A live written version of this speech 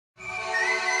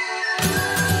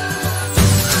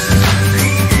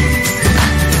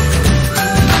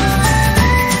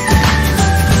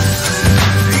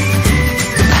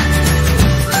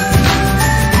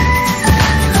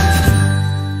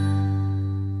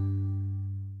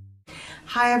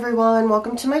Hi everyone,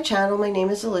 welcome to my channel. My name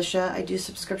is Alicia. I do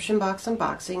subscription box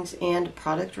unboxings and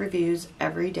product reviews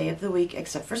every day of the week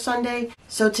except for Sunday.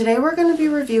 So today we're going to be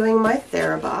reviewing my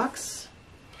Therabox.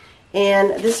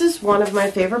 And this is one of my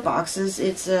favorite boxes.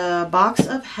 It's a box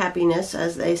of happiness,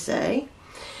 as they say.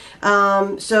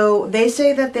 So they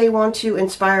say that they want to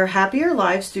inspire happier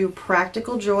lives through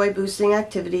practical joy-boosting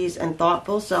activities and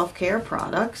thoughtful self-care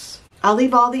products. I'll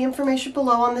leave all the information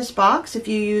below on this box. If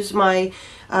you use my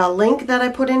link that I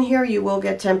put in here, you will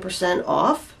get 10%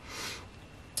 off.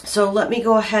 So let me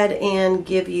go ahead and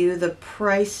give you the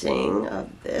pricing of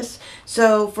this.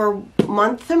 So for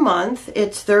month to month,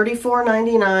 it's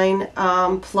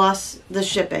 $34.99 plus the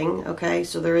shipping. Okay,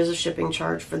 so there is a shipping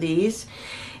charge for these.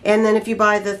 And then if you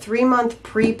buy the 3-month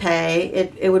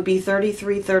prepay, it would be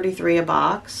 $33.33 a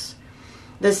box.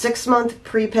 The 6-month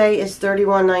prepay is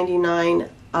 $31.99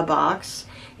 a box,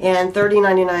 and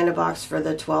 $30.99 a box for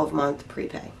the 12-month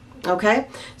prepay. Okay,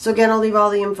 so again, I'll leave all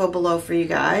the info below for you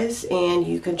guys, and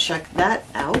you can check that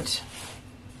out.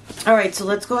 All right, so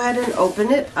let's go ahead and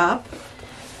open it up.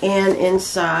 And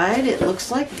inside, it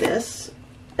looks like this,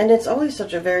 and it's always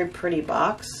such a very pretty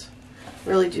box.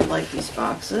 Really do like these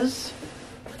boxes.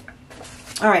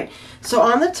 All right, so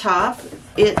on the top,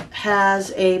 it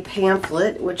has a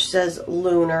pamphlet which says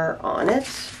Lunar on it.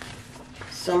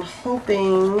 So I'm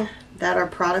hoping that our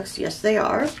products, yes they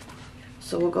are.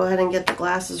 So we'll go ahead and get the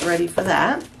glasses ready for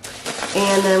that.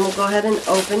 And then we'll go ahead and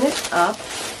open it up.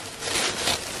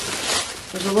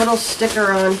 There's a little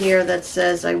sticker on here that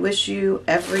says, I wish you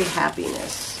every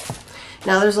happiness.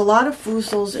 Now there's a lot of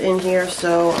foozles in here,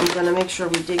 so I'm going to make sure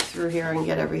we dig through here and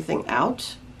get everything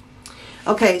out.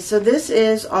 Okay, so this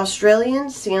is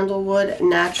Australian Sandalwood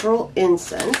Natural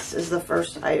Incense is the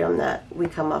first item that we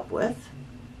come up with.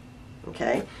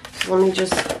 Okay, so let me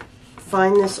just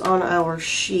find this on our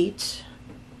sheet.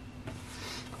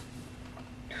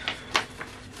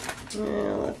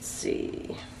 Let's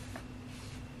see.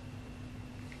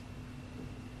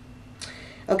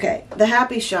 Okay, the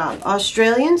Happy Shop.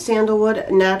 Australian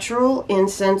Sandalwood Natural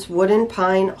Incense Wooden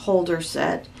Pine Holder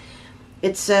Set.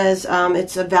 It says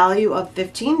it's a value of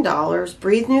 $15.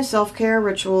 Breathe new self-care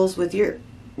rituals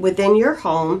within your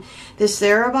home. This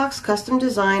Therabox custom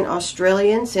design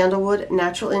Australian Sandalwood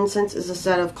Natural Incense is a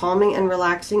set of calming and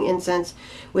relaxing incense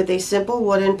with a simple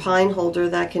wooden pine holder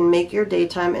that can make your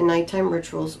daytime and nighttime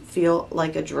rituals feel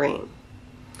like a dream.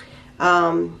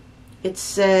 It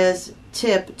says,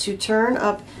 tip, to turn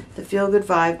up the feel-good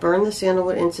vibe, burn the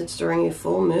sandalwood incense during a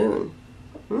full moon.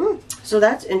 So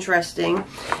that's interesting.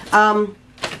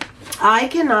 I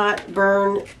cannot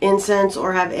burn incense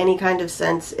or have any kind of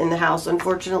scents in the house,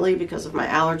 unfortunately, because of my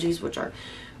allergies, which are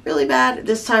really bad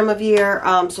this time of year.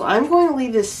 So I'm going to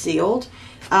leave this sealed.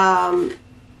 I'm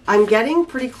getting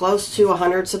pretty close to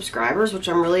 100 subscribers, which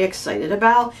I'm really excited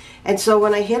about. And so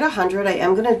when I hit 100, I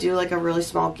am going to do like a really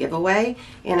small giveaway.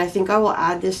 And I think I will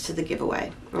add this to the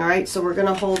giveaway. All right, so we're going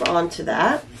to hold on to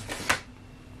that.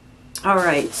 All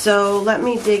right, so let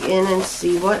me dig in and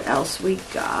see what else we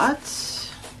got.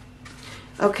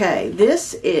 Okay,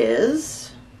 this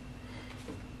is,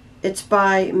 it's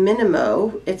by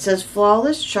Minimo. It says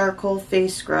Flawless Charcoal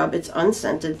Face Scrub. It's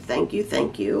unscented, thank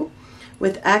you,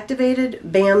 with activated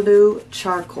bamboo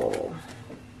charcoal.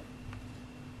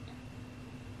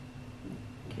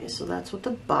 Okay, so that's what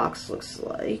the box looks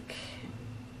like.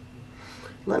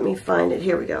 Let me find it,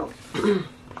 here we go.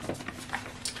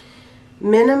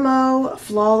 Minimo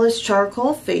Flawless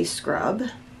Charcoal Face Scrub.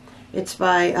 It's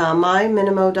by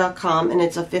myminimo.com, and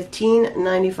it's a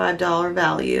 $15.95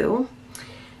 value.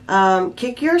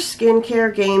 Kick your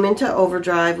skincare game into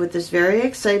overdrive with this very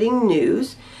exciting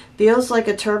news. Feels like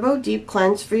a turbo deep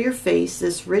cleanse for your face.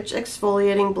 This rich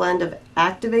exfoliating blend of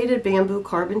activated bamboo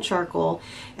carbon charcoal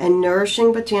and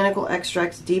nourishing botanical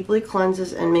extracts deeply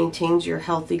cleanses and maintains your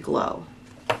healthy glow.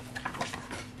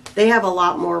 They have a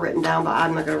lot more written down, but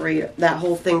I'm not going to read that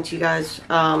whole thing to you guys,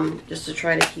 just to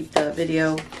try to keep the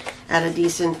video at a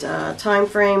decent time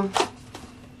frame.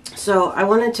 So I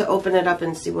wanted to open it up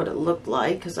and see what it looked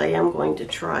like, because I am going to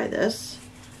try this.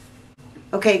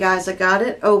 Okay guys, I got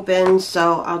it open,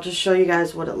 so I'll just show you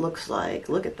guys what it looks like.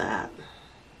 Look at that.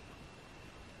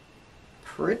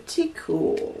 Pretty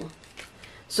cool.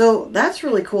 So that's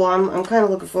really cool. I'm kind of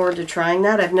looking forward to trying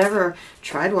that. I've never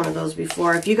tried one of those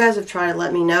before. If you guys have tried it,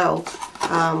 let me know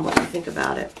what you think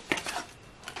about it.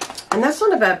 And that's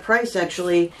not a bad price,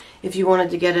 actually, if you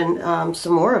wanted to get in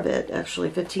some more of it. Actually,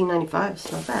 $15.95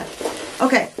 is not bad.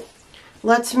 Okay,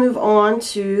 let's move on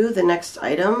to the next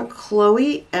item.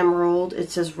 Chloe Emerald.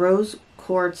 It says Rose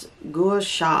Quartz Gua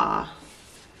Sha.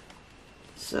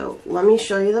 So let me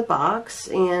show you the box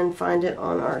and find it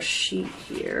on our sheet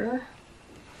here.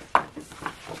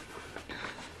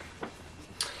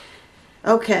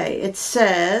 Okay, it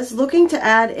says, looking to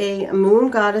add a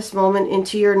moon goddess moment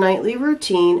into your nightly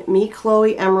routine, meet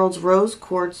Chloe Emerald's Rose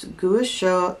Quartz Gua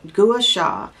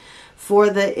Sha. For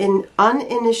the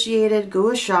uninitiated,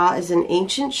 Gua Sha is an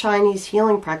ancient Chinese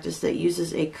healing practice that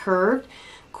uses a curved,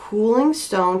 cooling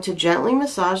stone to gently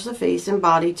massage the face and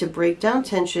body to break down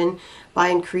tension by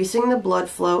increasing the blood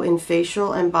flow in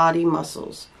facial and body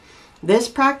muscles. This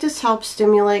practice helps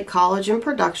stimulate collagen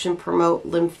production, promote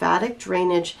lymphatic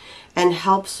drainage, and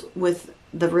helps with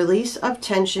the release of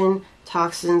tension,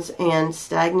 toxins, and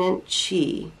stagnant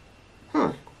qi.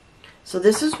 So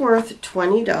this is worth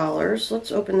 $20.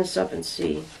 Let's open this up and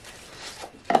see.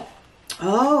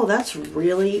 Oh, that's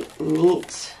really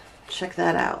neat. Check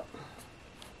that out.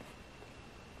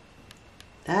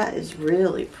 That is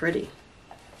really pretty.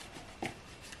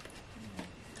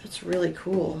 That's really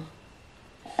cool.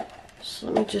 So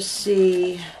let me just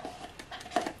see.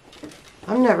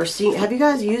 I've never seen, have you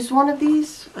guys used one of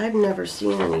these? I've never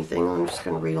seen anything. I'm just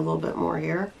going to read a little bit more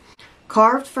here.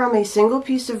 Carved from a single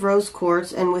piece of rose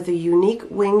quartz and with a unique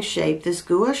wing shape, this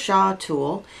Gua Sha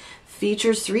tool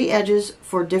features 3 edges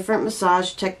for different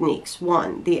massage techniques.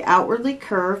 1. The outwardly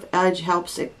curved edge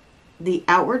helps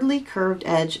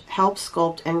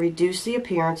sculpt and reduce the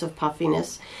appearance of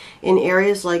puffiness in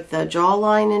areas like the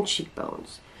jawline and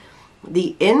cheekbones.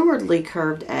 The inwardly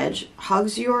curved edge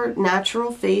hugs your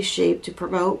natural face shape to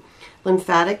promote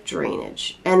lymphatic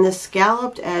drainage, and the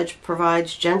scalloped edge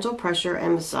provides gentle pressure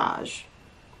and massage.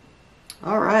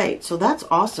 Alright, so that's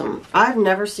awesome. I've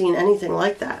never seen anything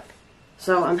like that.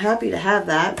 So I'm happy to have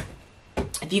that.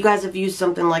 If you guys have used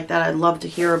something like that, I'd love to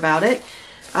hear about it.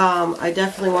 I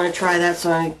definitely want to try that,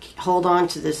 so I hold on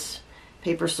to this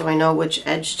paper so I know which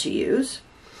edge to use.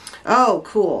 Oh,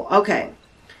 cool. Okay.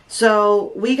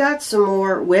 So we got some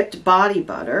more whipped body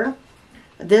butter.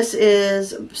 This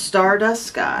is Stardust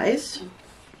Skies.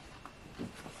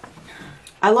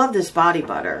 I love this body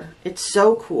butter. It's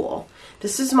so cool.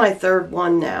 This is my 3rd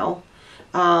one now.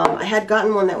 I had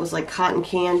gotten one that was like cotton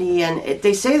candy, and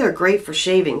they say they're great for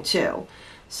shaving too.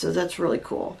 So that's really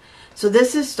cool. So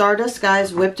this is Stardust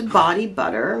Skies Whipped Body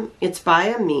Butter. It's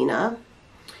by Amina.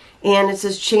 And it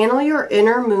says, channel your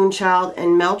inner moonchild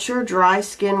and melt your dry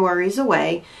skin worries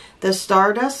away. The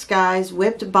Stardust Skies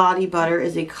Whipped Body Butter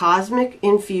is a cosmic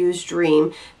infused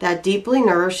dream that deeply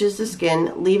nourishes the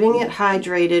skin, leaving it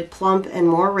hydrated, plump, and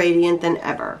more radiant than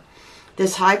ever.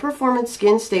 This high-performance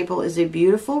skin staple is a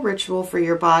beautiful ritual for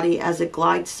your body as it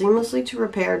glides seamlessly to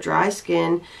repair dry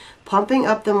skin, pumping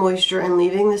up the moisture and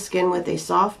leaving the skin with a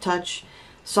soft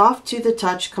to the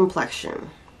touch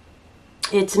complexion.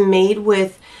 It's made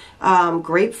with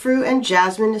grapefruit and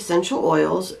jasmine essential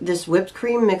oils. This whipped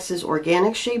cream mixes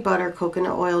organic shea butter,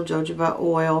 coconut oil, jojoba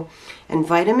oil, and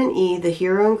vitamin E, the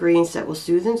hero ingredients that will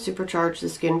soothe and supercharge the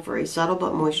skin for a subtle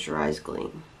but moisturized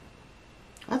gleam.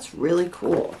 That's really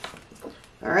cool.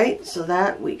 Alright, so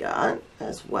that we got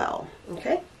as well.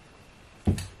 Okay.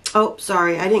 Oh,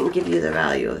 sorry, I didn't give you the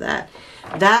value of that.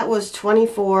 That was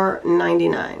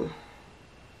 $24.99.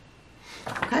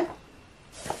 Okay.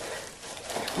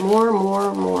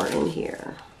 More in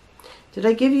here. Did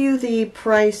I give you the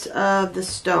price of the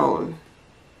stone?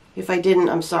 If I didn't,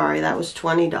 I'm sorry. That was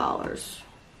 $20.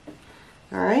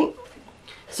 Alright.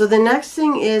 So the next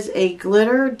thing is a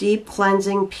glitter deep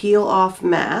cleansing peel off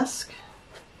mask.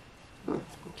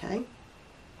 Okay.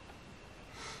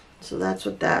 So that's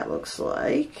what that looks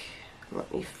like.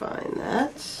 Let me find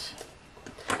that.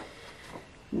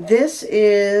 This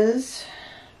is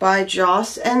by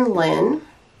Joss and Lynn.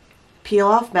 Peel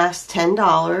off mask,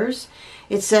 $10.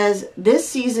 It says, this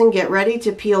season get ready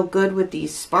to peel good with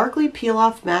these sparkly peel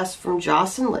off masks from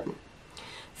Joss and Lynn.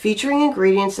 Featuring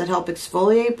ingredients that help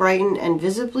exfoliate, brighten, and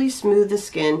visibly smooth the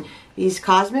skin, these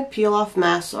cosmic peel off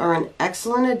masks are an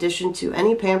excellent addition to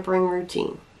any pampering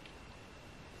routine.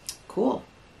 Cool.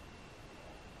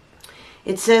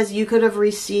 It says you could have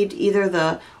received either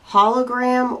the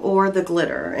hologram or the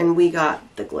glitter, and we got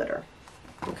the glitter.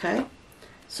 Okay.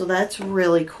 So that's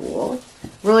really cool.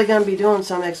 Really going to be doing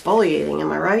some exfoliating,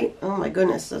 am I right? Oh my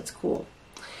goodness, that's cool.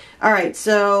 Alright,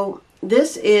 so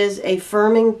this is a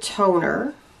firming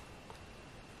toner.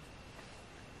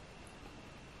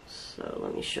 So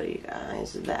let me show you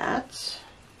guys that.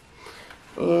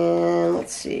 And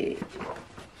let's see.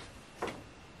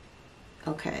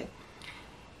 Okay.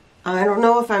 I don't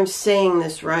know if I'm saying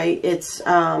this right. It's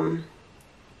Evolue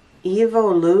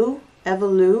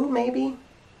maybe?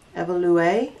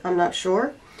 Evolue, I'm not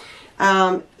sure.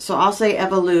 So I'll say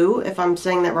Evolue. If I'm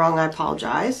saying that wrong, I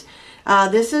apologize.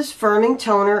 This is firming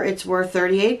toner. It's worth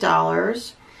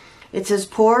 $38. It says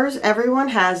pores, everyone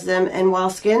has them, and while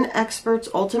skin experts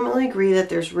ultimately agree that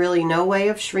there's really no way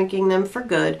of shrinking them for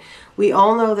good, we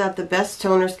all know that the best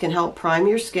toners can help prime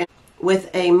your skin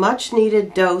with a much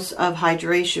needed dose of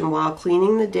hydration while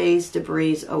cleaning the day's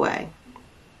debris away.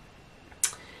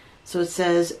 So it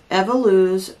says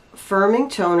Evolu's firming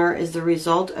toner is the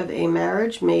result of a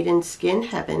marriage made in skin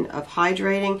heaven of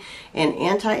hydrating and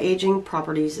anti-aging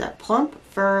properties that plump,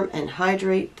 firm, and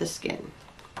hydrate the skin.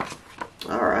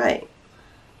 All right,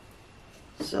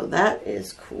 so that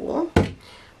is cool.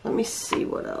 Let me see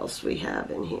what else we have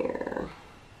in here.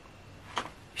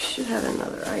 Should have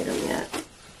another item yet.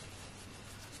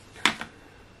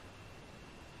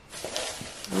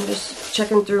 I'm just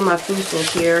checking through my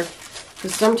fossils here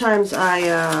because sometimes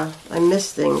I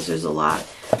miss things. There's a lot.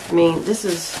 I mean, this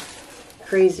is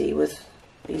crazy with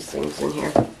these things in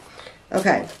here.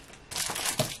 Okay,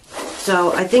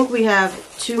 so I think we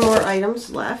have 2 more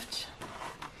items left.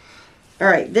 All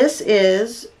right, this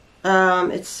is,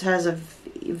 it has a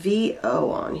VO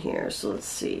on here, so let's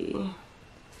see.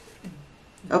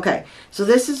 Okay, so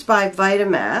this is by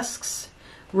Vitamasks,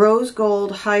 Rose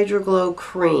Gold Hydro Glow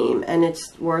Cream, and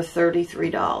it's worth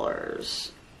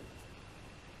 $33.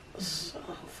 So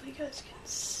hopefully you guys can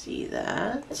see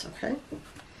that. Okay.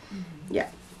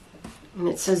 Yeah. And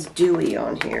it says dewy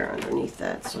on here underneath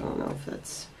that, so I don't know if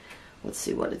that's... Let's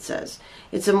see what it says.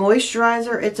 It's a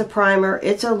moisturizer, it's a primer,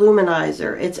 it's a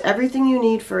luminizer. It's everything you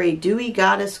need for a dewy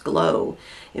goddess glow.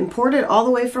 Imported all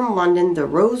the way from London, the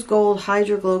Rose Gold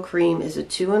Hydro Glow Cream is a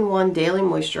 2-in-1 daily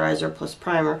moisturizer plus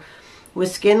primer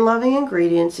with skin-loving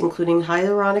ingredients including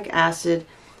hyaluronic acid,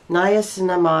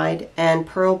 niacinamide, and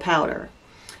pearl powder.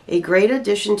 A great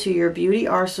addition to your beauty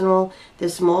arsenal,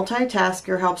 this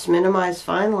multitasker helps minimize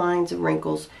fine lines and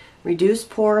wrinkles, reduce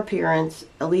pore appearance,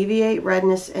 alleviate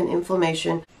redness and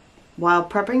inflammation, while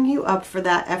prepping you up for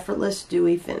that effortless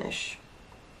dewy finish.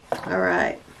 All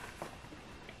right.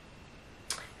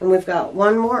 And we've got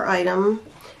one more item.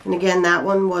 And again, that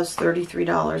one was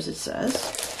 $33, it says.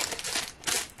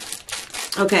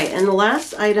 Okay, and the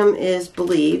last item is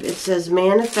Believe. It says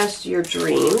Manifest Your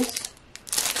Dreams.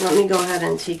 Let me go ahead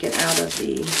and take it out of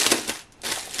the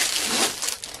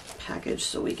package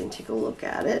so we can take a look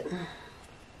at it.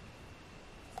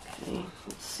 Okay,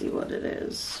 let's see what it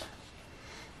is.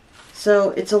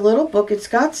 So it's a little book. It's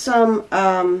got some,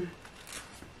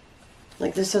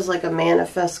 like this has like a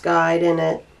manifest guide in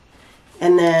it.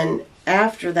 And then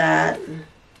after that,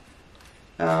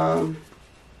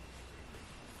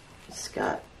 it's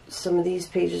got some of these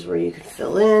pages where you can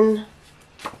fill in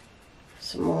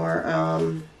some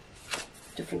more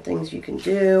different things you can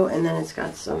do. And then it's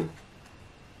got some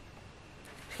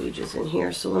pages in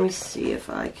here. So let me see if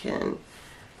I can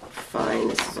find,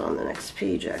 this is on the next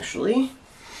page actually.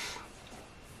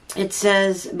 It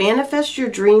says Manifest Your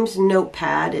Dreams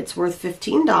Notepad. It's worth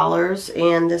 $15,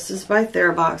 and this is by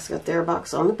Therabox. Got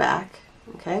Therabox on the back.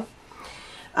 Okay.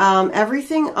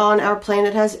 Everything on our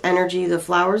planet has energy. The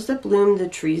flowers that bloom, the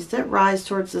trees that rise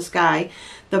towards the sky,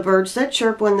 the birds that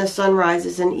chirp when the sun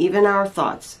rises, and even our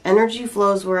thoughts. Energy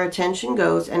flows where attention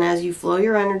goes, and as you flow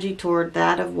your energy toward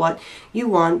that of what you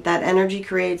want, that energy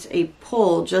creates a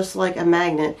pull just like a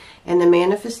magnet, and the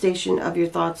manifestation of your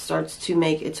thoughts starts to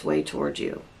make its way toward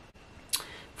you.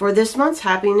 For this month's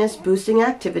happiness boosting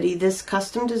activity, this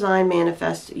custom design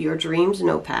Manifest Your Dreams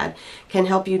notepad can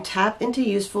help you tap into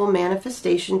useful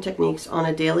manifestation techniques on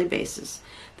a daily basis.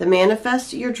 The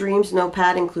Manifest Your Dreams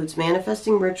notepad includes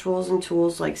manifesting rituals and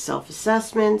tools like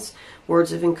self-assessments,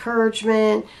 words of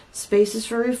encouragement, spaces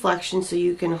for reflection so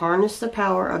you can harness the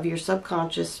power of your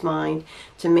subconscious mind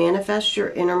to manifest your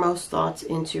innermost thoughts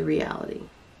into reality.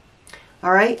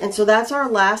 All right, and so that's our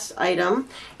last item,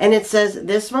 and it says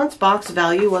this month's box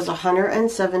value was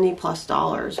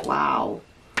 $170+. Wow.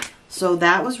 So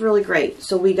that was really great.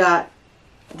 So we got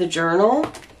the journal,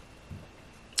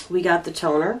 we got the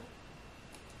toner,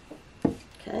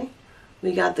 okay,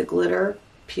 we got the glitter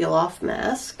peel-off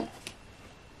mask,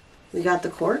 we got the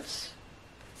quartz,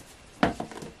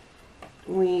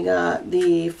 we got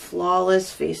the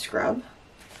flawless face scrub,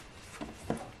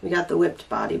 we got the whipped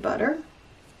body butter,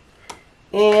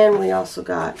 and we also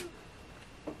got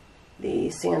the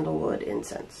sandalwood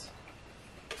incense.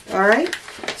 All right,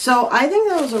 so I think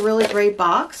that was a really great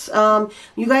box.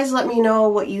 You guys let me know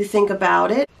what you think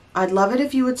about it. I'd love it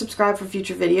if you would subscribe for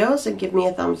future videos and give me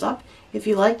a thumbs up if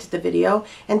you liked the video.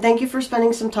 And thank you for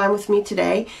spending some time with me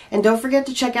today. And don't forget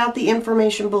to check out the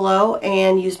information below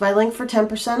and use my link for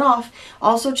 10% off.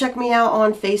 Also check me out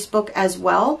on Facebook as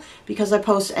well, because I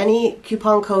post any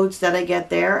coupon codes that I get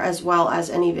there as well as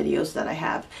any videos that I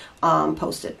have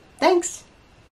posted. Thanks.